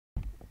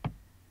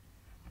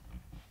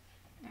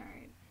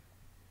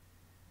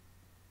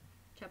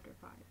Chapter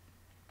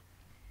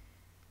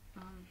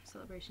 5.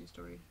 Celebration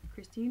story.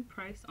 Christine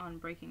Price on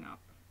breaking up.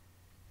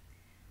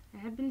 I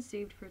had been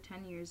saved for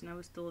 10 years and I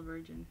was still a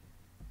virgin.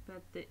 But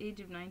at the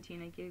age of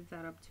 19, I gave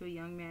that up to a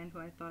young man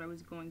who I thought I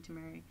was going to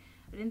marry.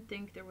 I didn't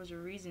think there was a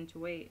reason to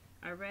wait.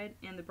 I read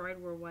And the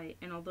Bride Wore White,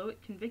 and although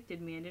it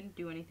convicted me, I didn't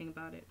do anything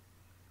about it.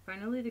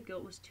 Finally, the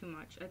guilt was too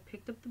much. I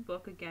picked up the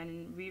book again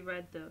and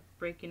reread the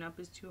Breaking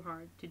Up is Too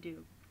Hard to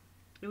Do.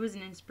 It was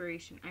an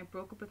inspiration. I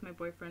broke up with my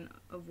boyfriend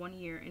of 1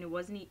 year, and it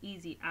wasn't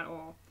easy at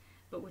all.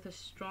 But with a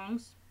strong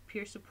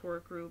peer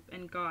support group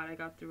and God, I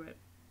got through it.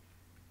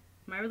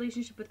 My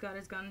relationship with God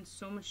has gotten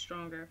so much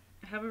stronger.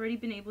 I have already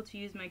been able to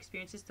use my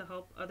experiences to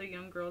help other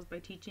young girls by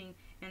teaching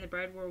And the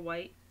Bride Wore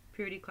White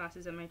purity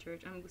classes at my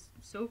church. I'm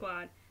so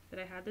glad that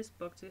I had this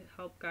book to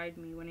help guide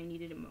me when I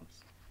needed it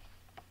most.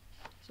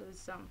 So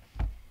this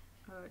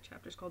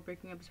chapter is called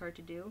Breaking Up is Hard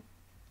to Do.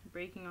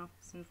 Breaking off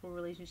sinful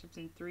relationships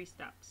in 3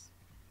 steps.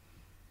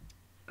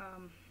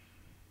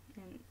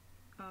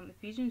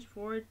 Ephesians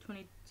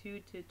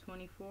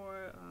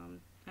 4:22-24,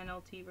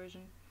 NLT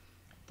version.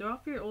 Throw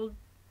off your old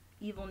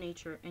evil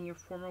nature and your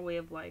former way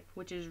of life,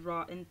 which is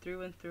rotten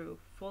through and through,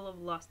 full of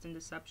lust and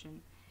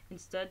deception.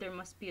 Instead, there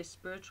must be a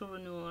spiritual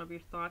renewal of your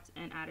thoughts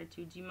and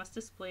attitudes. You must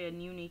display a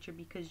new nature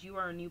because you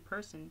are a new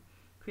person,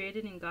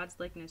 created in God's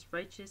likeness,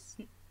 righteous,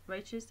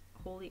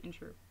 holy, and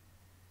true.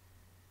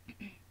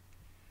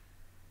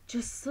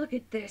 Just look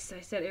at this,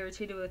 I said,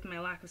 irritated with my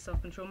lack of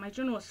self-control. My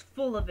journal is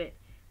full of it.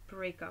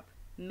 Breakup,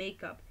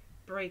 makeup,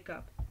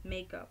 breakup,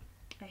 makeup.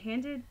 I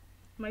handed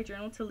my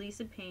journal to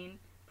Lisa Payne,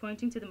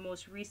 pointing to the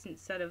most recent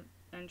set of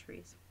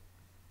entries.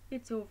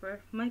 It's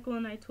over. Michael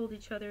and I told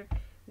each other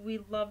we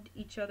loved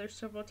each other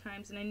several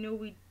times, and I know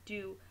we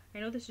do.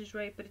 I know this is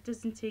right, but it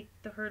doesn't take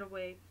the hurt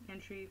away.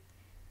 The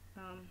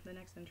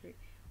next entry.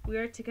 We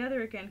are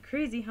together again.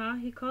 Crazy, huh?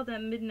 He called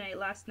at midnight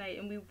last night,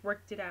 and we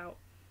worked it out.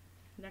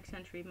 Next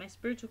entry. My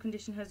spiritual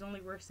condition has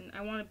only worsened.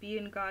 I want to be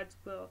in God's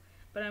will,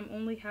 but I'm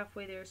only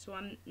halfway there, so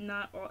I'm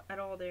not at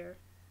all there.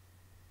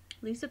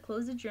 Lisa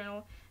closed the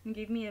journal and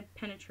gave me a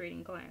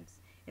penetrating glance.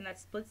 In that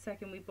split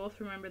second, we both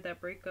remembered that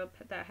breakup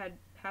that had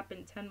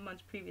happened 10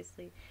 months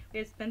previously. We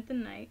had spent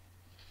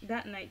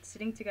that night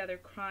sitting together,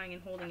 crying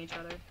and holding each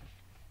other.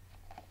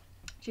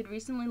 She had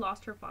recently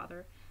lost her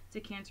father to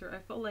cancer. I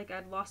felt like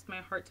I'd lost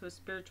my heart to a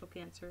spiritual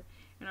cancer.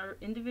 In our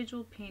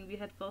individual pain, we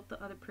had felt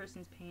the other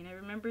person's pain. I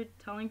remembered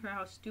telling her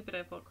how stupid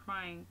I felt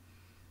crying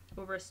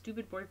over a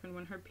stupid boyfriend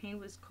when her pain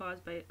was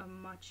caused by a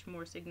much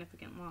more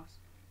significant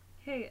loss.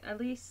 Hey, at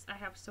least I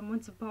have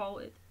someone to bawl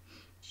with,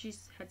 she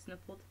had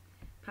sniffled,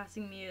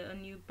 passing me a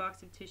new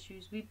box of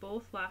tissues. We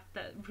both laughed,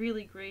 that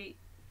really great,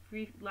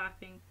 free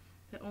laughing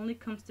that only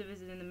comes to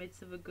visit in the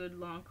midst of a good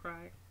long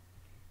cry.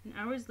 And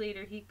hours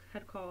later, he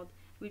had called.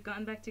 We'd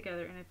gotten back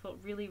together, and I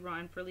felt really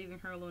rotten for leaving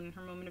her alone in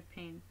her moment of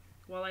pain,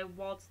 while I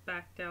waltzed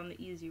back down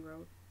the easy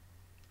road.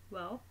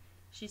 Well,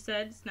 she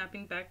said,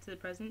 snapping back to the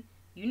present,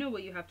 you know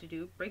what you have to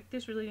do. Break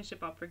this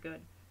relationship up for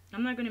good.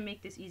 I'm not going to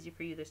make this easy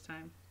for you this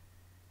time.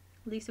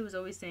 Lisa was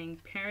always saying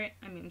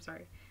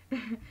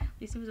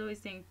Lisa was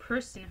always saying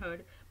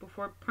personhood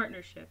before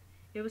partnership.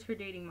 It was her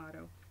dating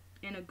motto,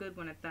 and a good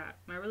one at that.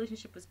 My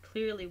relationship was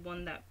clearly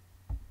one that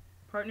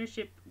put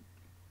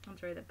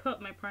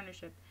my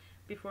partnership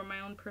before my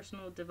own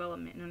personal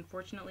development and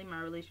unfortunately my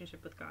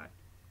relationship with God.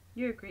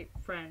 You're a great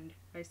friend,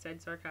 I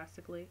said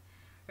sarcastically.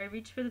 I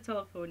reached for the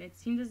telephone. It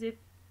seemed as if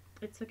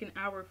it took an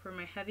hour for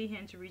my heavy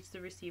hand to reach the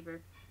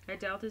receiver. I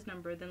dialed his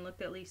number, then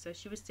looked at Lisa.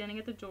 She was standing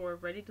at the door,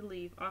 ready to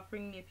leave,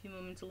 offering me a few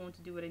moments alone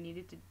to do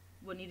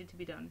what needed to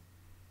be done.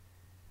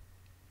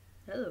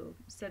 Hello,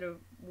 said a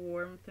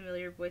warm,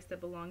 familiar voice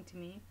that belonged to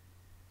me.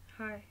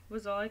 Hi,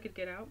 was all I could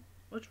get out.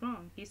 What's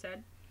wrong? He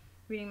said,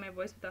 reading my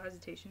voice without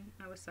hesitation.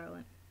 I was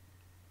silent.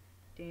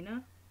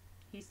 Dana?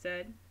 He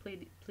said,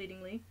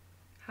 pleadingly.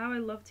 How I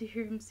love to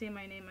hear him say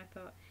my name, I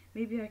thought.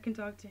 Maybe I can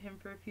talk to him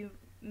for a few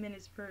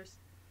minutes first.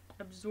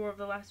 Absorb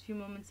the last few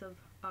moments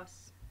of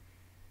us.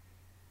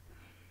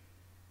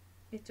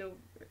 It's over.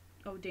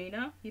 Oh,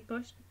 Dana? He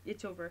pushed.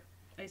 It's over,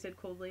 I said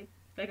coldly,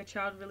 like a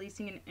child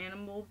releasing an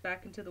animal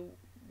back into the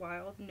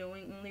wild,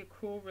 knowing only a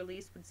cruel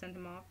release would send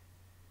him off.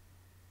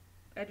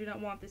 I do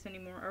not want this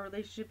anymore. Our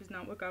relationship is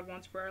not what God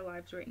wants for our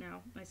lives right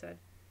now, I said.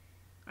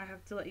 I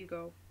have to let you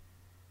go.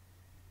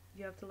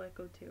 You have to let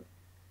go too.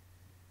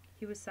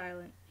 He was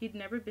silent. He'd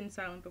never been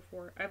silent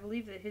before. I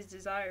believe that his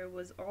desire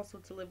was also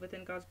to live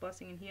within God's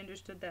blessing, and he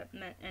understood that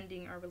meant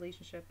ending our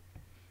relationship.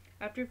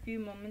 After a few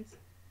moments,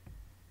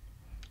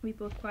 we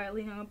both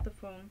quietly hung up the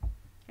phone.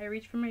 I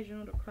reached for my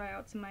journal to cry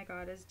out to my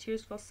God as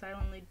tears fell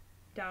silently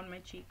down my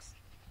cheeks.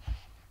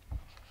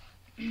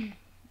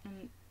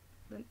 And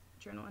the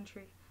journal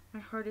entry.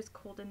 My heart is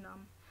cold and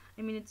numb.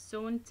 I mean, it's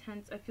so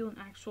intense, I feel an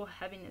actual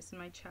heaviness in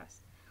my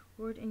chest.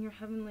 Lord, in your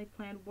heavenly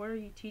plan, what are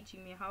you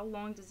teaching me? How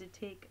long does it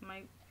take?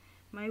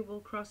 My will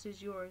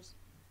crosses yours.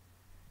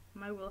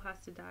 My will has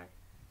to die.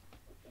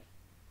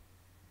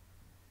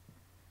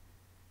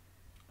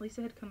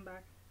 Lisa had come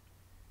back.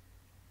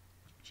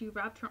 She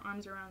wrapped her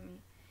arms around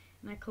me,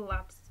 and I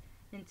collapsed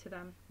into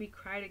them. We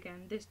cried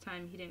again. This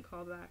time he didn't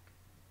call back.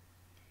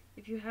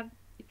 If you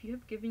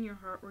have given your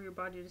heart or your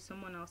body to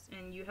someone else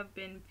and you have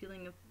been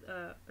feeling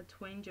a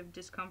twinge of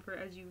discomfort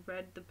as you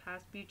read the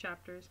past few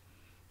chapters,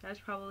 that is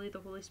probably the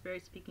Holy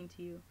Spirit speaking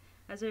to you.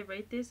 As I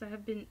write this, I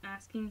have been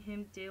asking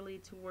Him daily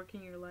to work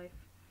in your life.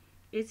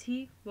 Is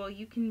He? Well,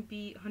 you can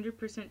be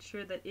 100%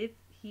 sure that if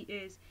He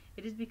is,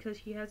 it is because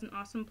He has an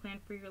awesome plan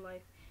for your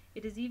life.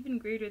 It is even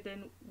greater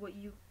than what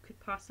you could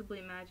possibly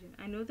imagine.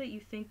 I know that you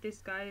think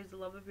this guy is the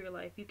love of your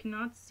life. You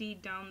cannot see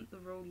down the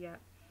road yet.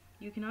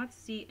 You cannot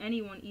see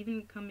anyone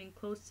even coming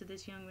close to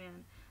this young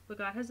man. But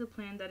God has a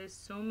plan that is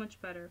so much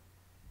better.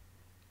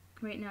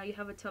 Right now, you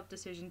have a tough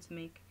decision to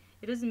make.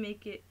 It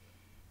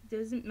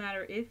doesn't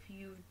matter if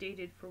you've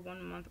dated for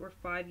 1 month or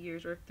 5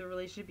 years, or if the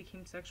relationship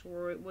became sexual,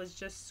 or it was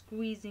just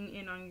squeezing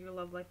in on your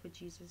love life with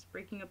Jesus.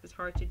 Breaking up is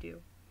hard to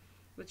do.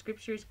 But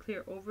Scripture is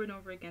clear over and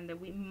over again that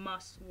we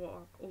must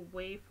walk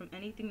away from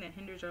anything that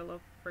hinders our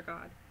love for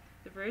God.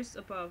 The verse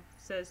above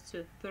says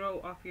to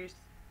throw off your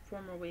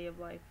former way of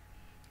life.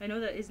 I know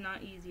that is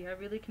not easy. I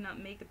really cannot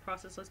make the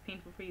process less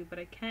painful for you, but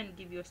I can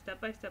give you a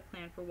step-by-step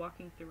plan for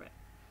walking through it.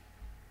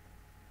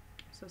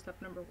 So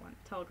step number 1,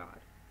 tell God.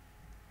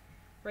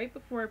 Right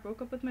before I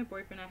broke up with my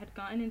boyfriend, I had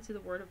gotten into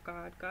the Word of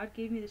God. God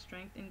gave me the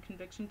strength and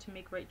conviction to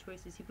make right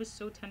choices. He was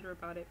so tender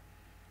about it.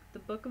 The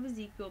book of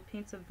Ezekiel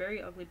paints a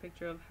very ugly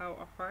picture of how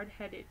a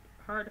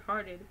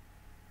hard-hearted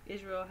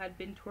Israel had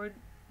been toward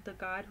the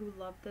God who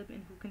loved them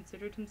and who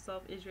considered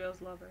himself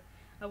Israel's lover.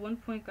 At one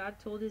point, God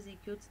told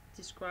Ezekiel to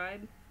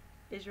describe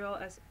Israel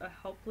as a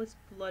helpless,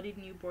 bloodied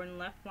newborn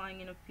left lying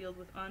in a field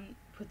with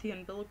the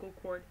umbilical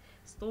cord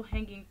still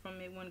hanging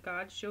from it when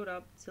God showed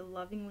up to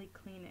lovingly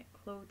clean it,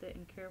 clothe it,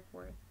 and care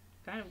for it.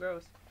 Kind of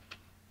gross.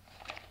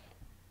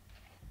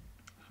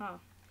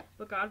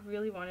 But God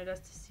really wanted us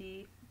to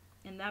see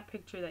in that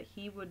picture that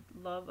He would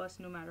love us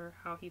no matter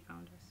how He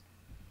found us.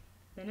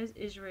 Then as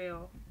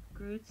Israel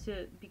grew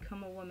to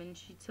become a woman,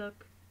 she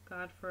took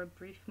God for a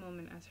brief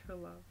moment as her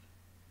love.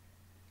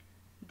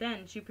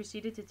 Then she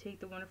proceeded to take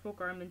the wonderful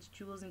garments,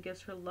 jewels, and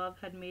gifts her love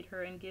had made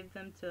her and give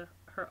them to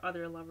her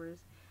other lovers.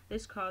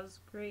 This caused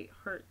great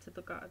hurt to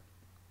the God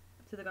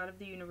of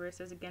the universe,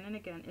 as again and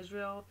again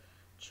Israel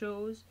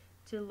chose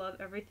to love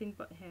everything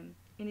but Him.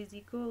 In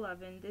Ezekiel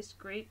 11, this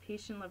great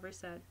patient lover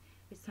said,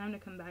 "It's time to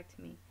come back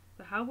to me."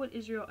 But how would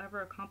Israel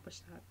ever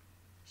accomplish that?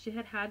 She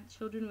had had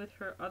children with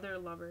her other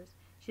lovers.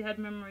 She had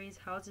memories,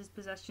 houses,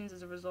 possessions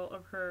as a result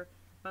of her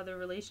other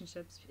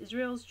relationships.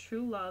 Israel's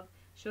true love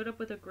showed up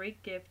with a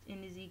great gift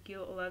in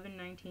Ezekiel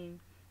 11:19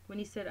 when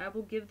He said, "I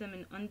will give them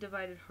an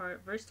undivided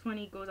heart." Verse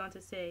 20 goes on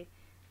to say,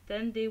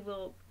 "Then they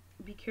will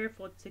be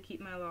careful to keep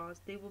my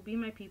laws. They will be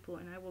my people,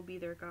 and I will be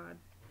their God."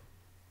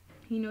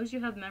 He knows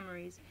you have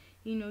memories.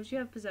 He knows you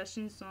have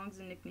possessions, songs,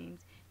 and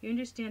nicknames. You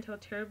understand how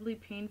terribly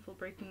painful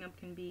breaking up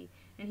can be,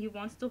 and He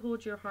wants to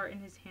hold your heart in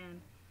His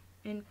hand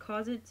and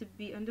cause it to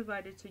be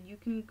undivided so you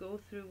can go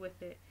through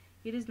with it.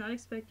 He does not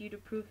expect you to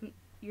prove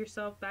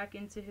yourself back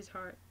into His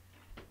heart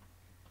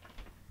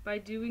by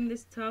doing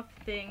this tough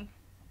thing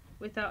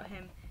without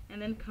Him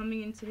and then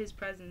coming into His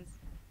presence.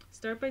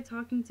 Start by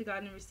talking to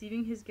God and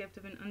receiving His gift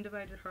of an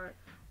undivided heart.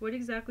 What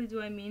exactly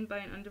do I mean by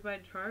an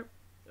undivided heart?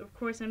 Of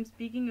course, I'm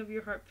speaking of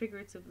your heart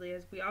figuratively,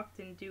 as we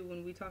often do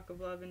when we talk of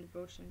love and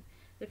devotion.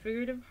 The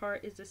figurative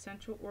heart is the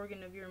central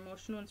organ of your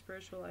emotional and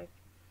spiritual life.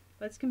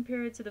 Let's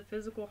compare it to the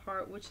physical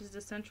heart, which is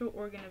the central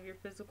organ of your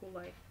physical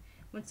life.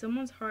 When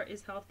someone's heart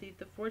is healthy,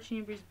 the 4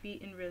 chambers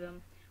beat in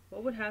rhythm.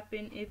 What would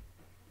happen if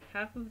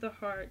half of the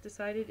heart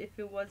decided if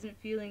it wasn't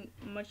feeling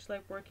much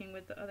like working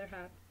with the other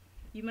half?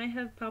 You might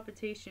have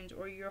palpitations,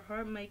 or your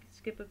heart might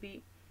skip a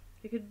beat.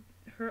 It could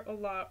hurt a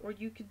lot, or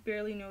you could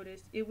barely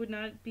notice. It would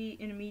not be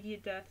an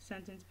immediate death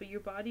sentence, but your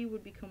body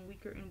would become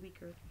weaker and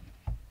weaker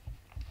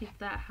if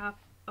that half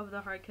of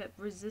the heart kept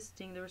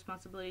resisting the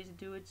responsibility to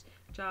do its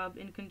job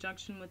in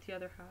conjunction with the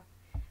other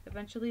half.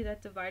 Eventually,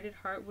 that divided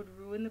heart would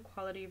ruin the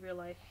quality of your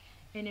life,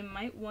 and it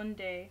might one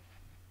day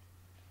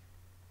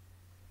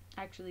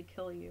actually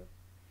kill you.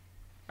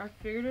 Our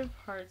figurative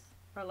hearts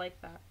are like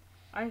that.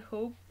 I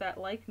hope that,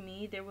 like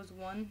me, there was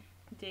one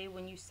day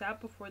when you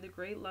sat before the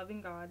great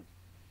loving God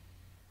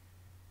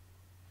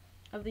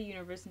of the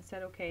universe and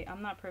said, "Okay,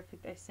 I'm not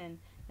perfect, I sin.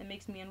 That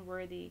makes me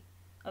unworthy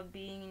of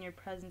being in your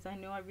presence. I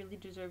know I really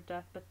deserve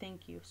death, but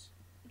thank you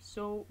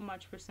so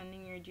much for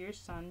sending your dear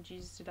Son,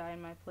 Jesus, to die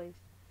in my place.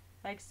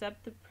 I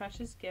accept the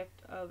precious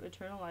gift of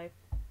eternal life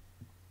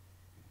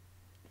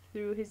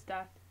through His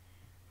death.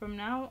 From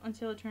now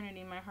until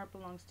eternity, my heart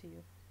belongs to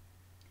you."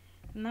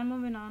 From that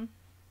moment on,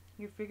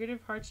 your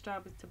figurative heart's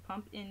job is to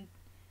pump in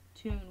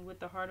tune with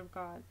the heart of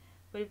God.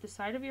 But if the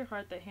side of your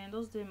heart that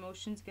handles the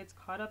emotions gets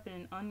caught up in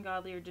an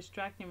ungodly or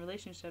distracting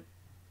relationship,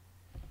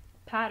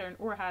 pattern,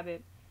 or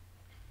habit,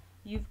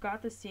 you've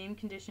got the same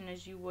condition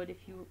as you would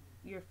if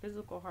your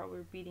physical heart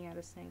were beating out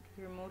of sync.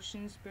 Your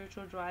emotions,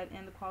 spiritual drive,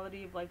 and the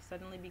quality of life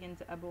suddenly begin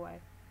to ebb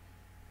away.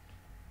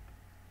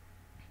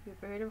 Your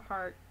figurative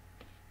heart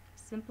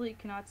simply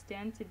cannot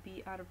stand to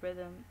be out of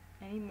rhythm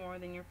any more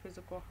than your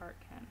physical heart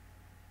can.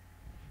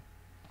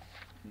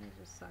 Here's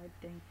a side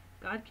thing.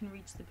 God can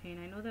reach the pain.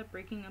 I know that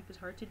breaking up is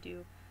hard to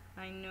do.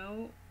 I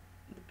know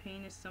the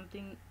pain is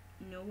something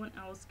no one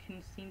else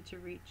can seem to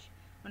reach.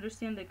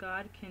 Understand that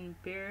God can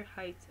bear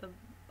heights of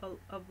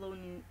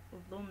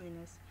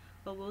loneliness,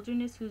 a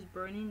wilderness whose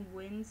burning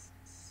winds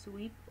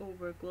sweep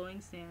over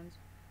glowing sands.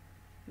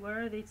 What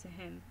are they to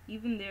Him?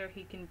 Even there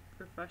He can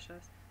refresh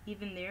us.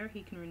 Even there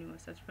He can renew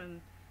us. That's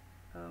from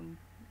um,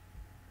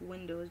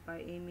 Windows by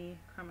Amy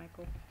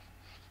Carmichael.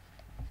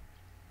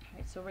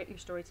 Alright, so write your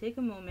story. Take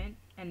a moment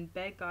and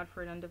beg God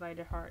for an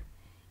undivided heart.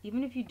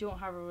 Even if you don't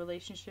have a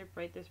relationship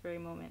right this very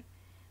moment,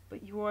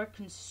 but you are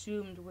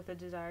consumed with a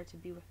desire to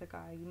be with a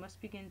guy, you must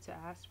begin to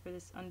ask for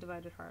this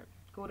undivided heart.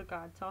 Go to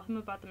God. Tell Him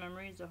about the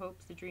memories, the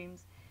hopes, the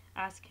dreams.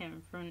 Ask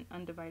Him for an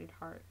undivided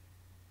heart.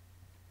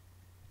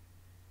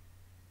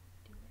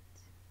 Do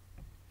it.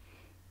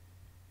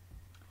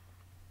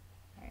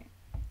 Alright,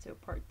 so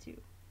part 2.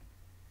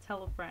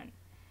 Tell a friend.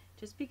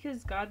 Just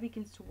because God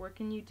begins to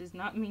work in you does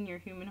not mean your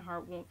human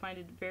heart won't find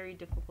it very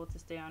difficult to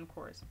stay on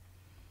course.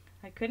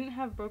 I couldn't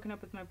have broken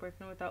up with my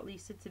boyfriend without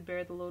Lisa to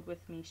bear the load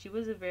with me. She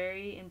was a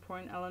very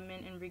important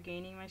element in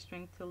regaining my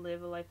strength to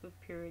live a life of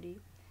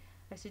purity.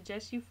 I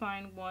suggest you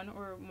find one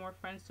or more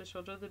friends to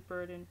shoulder the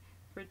burden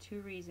for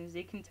 2 reasons.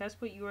 They can test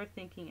what you are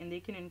thinking, and they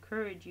can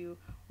encourage you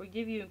or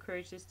give you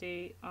courage to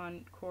stay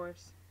on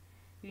course.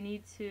 You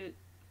need to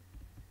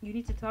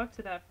talk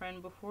to that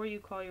friend before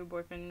you call your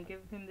boyfriend and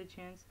give him the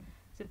chance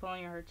to pull on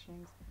your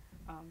heartstrings.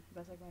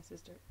 That's like my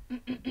sister.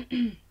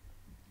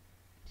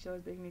 She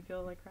always making me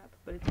feel like crap,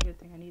 but it's a good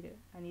thing. I need it.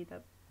 I need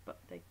that,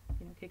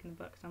 kick in the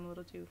butt, because I'm a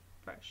little too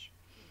fresh.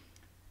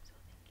 So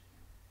thank you.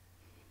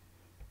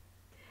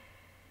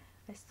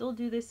 I still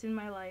do this in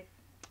my life.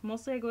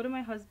 Mostly I go to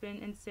my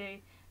husband and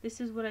say, this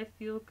is what I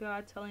feel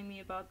God telling me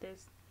about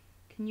this.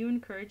 Can you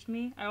encourage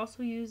me? I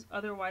also use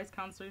other wise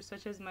counselors,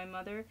 such as my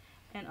mother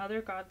and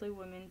other godly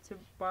women, to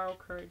borrow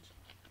courage.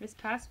 This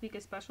past week,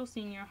 a special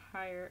senior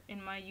hire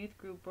in my youth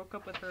group broke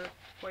up with her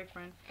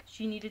boyfriend.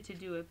 She needed to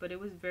do it, but it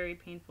was very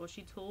painful.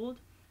 She told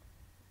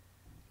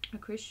a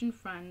Christian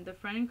friend. The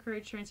friend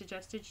encouraged her and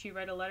suggested she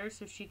write a letter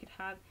so she could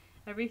have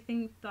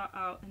everything thought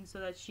out and so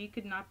that she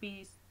could not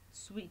be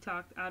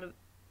sweet-talked out of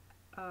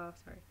her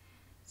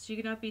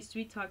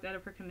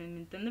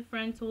commitment. Then the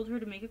friend told her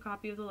to make a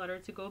copy of the letter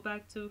to go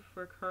back to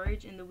for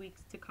courage in the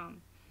weeks to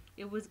come.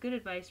 It was good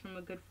advice from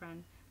a good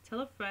friend.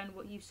 Tell a friend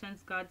what you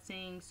sense God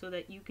saying so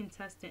that you can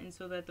test it and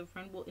so that the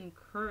friend will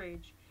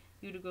encourage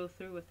you to go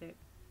through with it.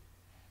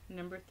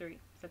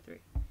 Step 3.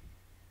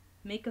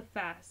 Make a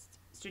fast,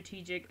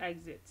 strategic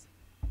exit.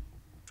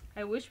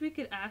 I wish we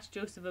could ask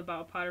Joseph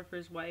about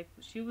Potiphar's wife.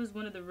 She was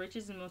one of the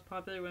richest and most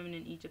popular women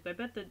in Egypt. I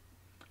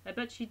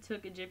bet she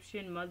took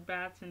Egyptian mud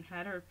baths and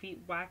had her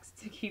feet waxed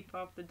to keep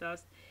off the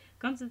dust.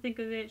 Come to think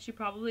of it, she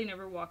probably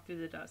never walked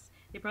through the dust.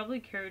 They probably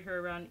carried her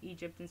around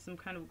Egypt in some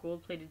kind of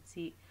gold-plated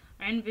seat.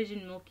 I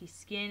envision milky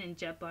skin and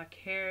jet black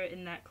hair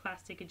in that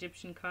classic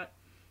Egyptian cut.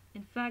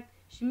 In fact,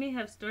 she may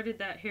have started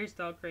that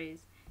hairstyle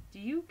craze.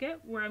 Do you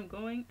get where I'm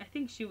going? I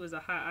think she was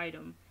a hot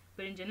item.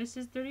 But in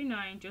Genesis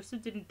 39,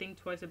 Joseph didn't think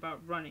twice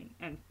about running,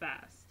 and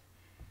fast.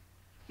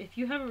 If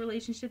you have a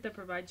relationship that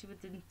provides you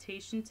with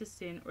temptation to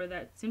sin or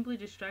that simply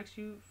distracts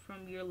you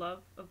from your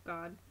love of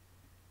God,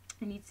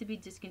 it needs to be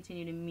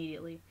discontinued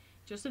immediately.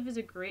 Joseph is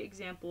a great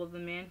example of a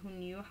man who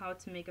knew how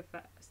to make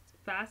a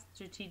fast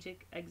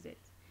strategic exit.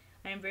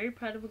 I am very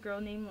proud of a girl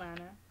named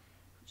Lana.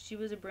 She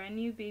was a brand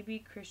new baby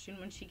Christian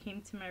when she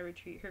came to my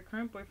retreat. Her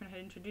current boyfriend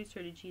had introduced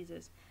her to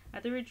Jesus.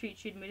 At the retreat,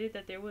 she admitted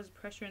that there was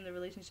pressure in the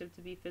relationship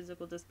to be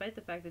physical, despite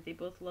the fact that they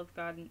both loved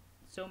God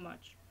so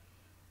much.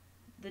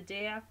 The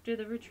day after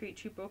the retreat,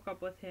 she broke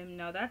up with him.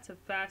 Now that's a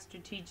fast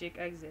strategic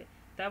exit.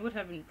 That would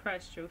have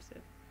impressed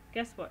Joseph.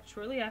 Guess what?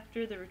 Shortly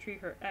after the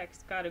retreat, her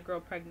ex got a girl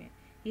pregnant.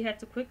 He had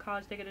to quit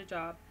college to get a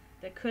job.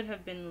 That could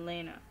have been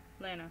Lana,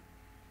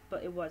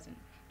 but it wasn't.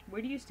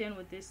 Where do you stand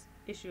with this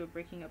issue of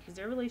breaking up? Is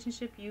there a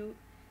relationship you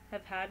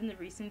have had in the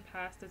recent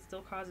past that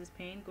still causes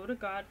pain? Go to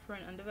God for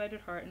an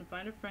undivided heart and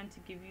find a friend to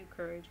give you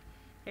courage.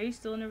 Are you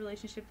still in a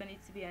relationship that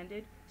needs to be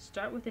ended?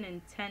 Start with an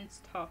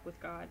intense talk with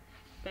God.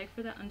 Beg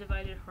for that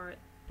undivided heart.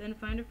 Then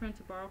find a friend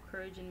to borrow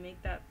courage and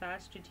make that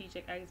fast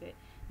strategic exit.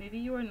 Maybe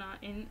you are not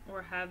in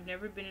or have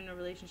never been in a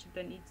relationship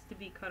that needs to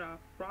be cut off.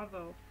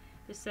 Bravo.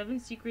 The 7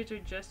 secrets are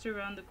just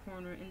around the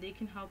corner and they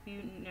can help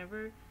you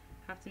never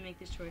have to make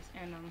this choice.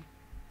 And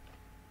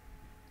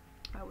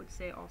I would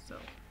say also,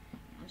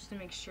 just to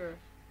make sure,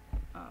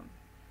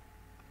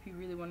 if you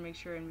really want to make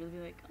sure and really be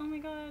like, oh my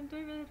god, do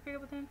I really have to break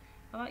up with him?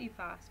 How about you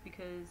fast?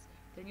 Because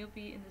then you'll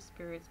be in the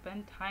spirit.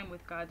 Spend time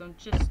with God. Don't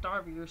just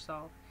starve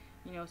yourself.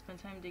 Spend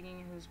time digging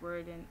in His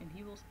Word, and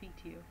He will speak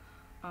to you.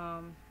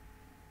 And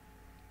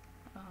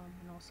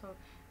also,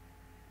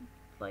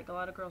 like, a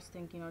lot of girls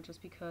think,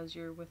 just because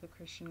you're with a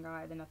Christian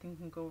guy, then nothing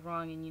can go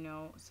wrong.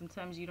 And,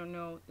 sometimes you don't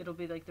know. It'll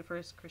be like the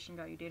first Christian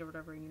guy you date or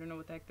whatever, and you don't know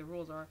what the heck the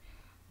rules are.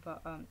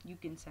 But you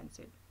can sense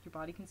it. Your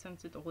body can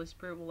sense it. The Holy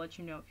Spirit will let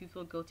you know. If you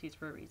feel guilty, it's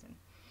for a reason.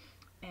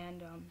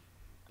 And,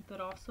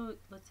 but also,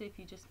 let's say if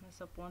you just mess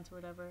up once or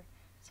whatever,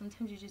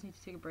 sometimes you just need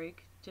to take a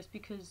break. Just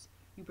because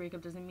you break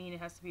up doesn't mean it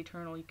has to be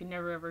eternal. You can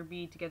never ever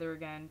be together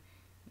again.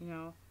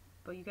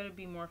 But you gotta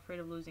be more afraid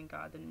of losing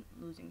God than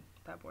losing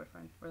that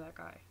boyfriend or that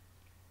guy.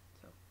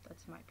 So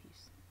that's my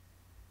piece.